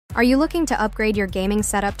Are you looking to upgrade your gaming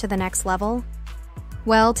setup to the next level?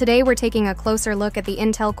 Well, today we're taking a closer look at the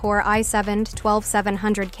Intel Core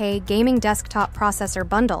i7-12700K gaming desktop processor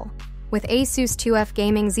bundle with ASUS 2F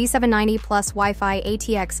Gaming Z790 plus Wi-Fi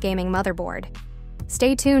ATX gaming motherboard.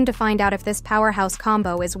 Stay tuned to find out if this powerhouse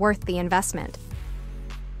combo is worth the investment.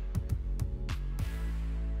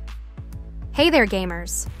 Hey there,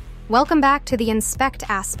 gamers! Welcome back to the Inspect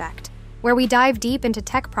Aspect, where we dive deep into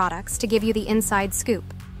tech products to give you the inside scoop.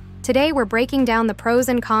 Today we're breaking down the pros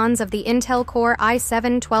and cons of the Intel Core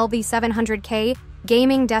i7-12700K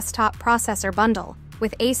gaming desktop processor bundle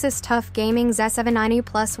with ASUS TUF Gaming Z790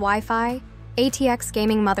 plus Wi-Fi ATX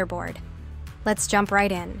gaming motherboard. Let's jump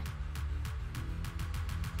right in.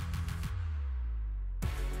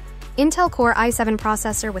 Intel Core i7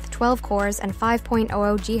 processor with 12 cores and 5.00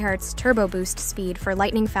 GHz turbo boost speed for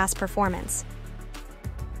lightning-fast performance.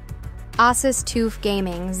 ASUS TUF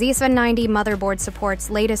Gaming Z790 motherboard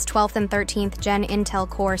supports latest 12th and 13th Gen Intel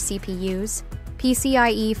Core CPUs,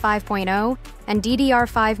 PCIe 5.0, and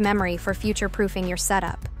DDR5 memory for future-proofing your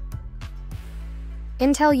setup.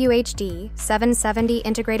 Intel UHD 770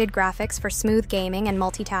 integrated graphics for smooth gaming and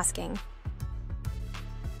multitasking.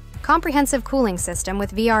 Comprehensive cooling system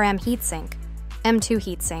with VRM heatsink, M2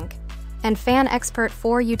 heatsink, and Fan Expert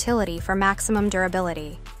 4 utility for maximum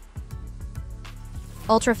durability.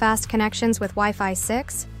 Ultra-fast connections with Wi-Fi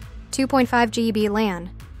 6, 2.5 GB LAN,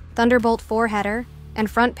 Thunderbolt 4 header,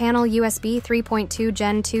 and front panel USB 3.2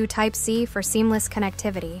 Gen 2 Type-C for seamless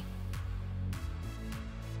connectivity.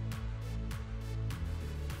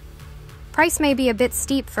 Price may be a bit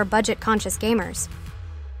steep for budget-conscious gamers.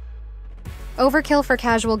 Overkill for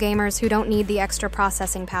casual gamers who don't need the extra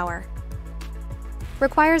processing power.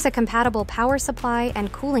 Requires a compatible power supply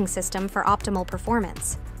and cooling system for optimal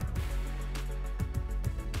performance.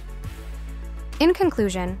 In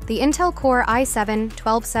conclusion, the Intel Core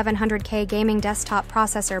i7-12700K gaming desktop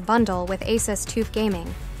processor bundle with ASUS TUF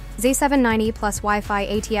Gaming Z790 plus Wi-Fi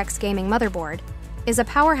ATX gaming motherboard is a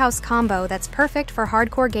powerhouse combo that's perfect for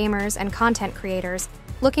hardcore gamers and content creators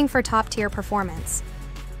looking for top-tier performance.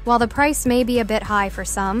 While the price may be a bit high for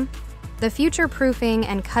some, the future-proofing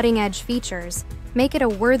and cutting-edge features make it a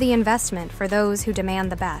worthy investment for those who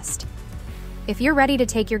demand the best. If you're ready to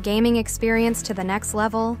take your gaming experience to the next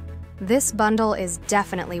level, this bundle is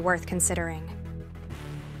definitely worth considering.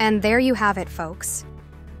 And there you have it, folks.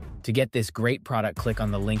 To get this great product, click on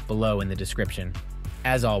the link below in the description.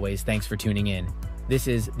 As always, thanks for tuning in. This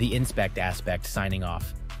is the Inspect Aspect signing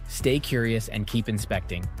off. Stay curious and keep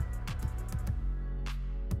inspecting.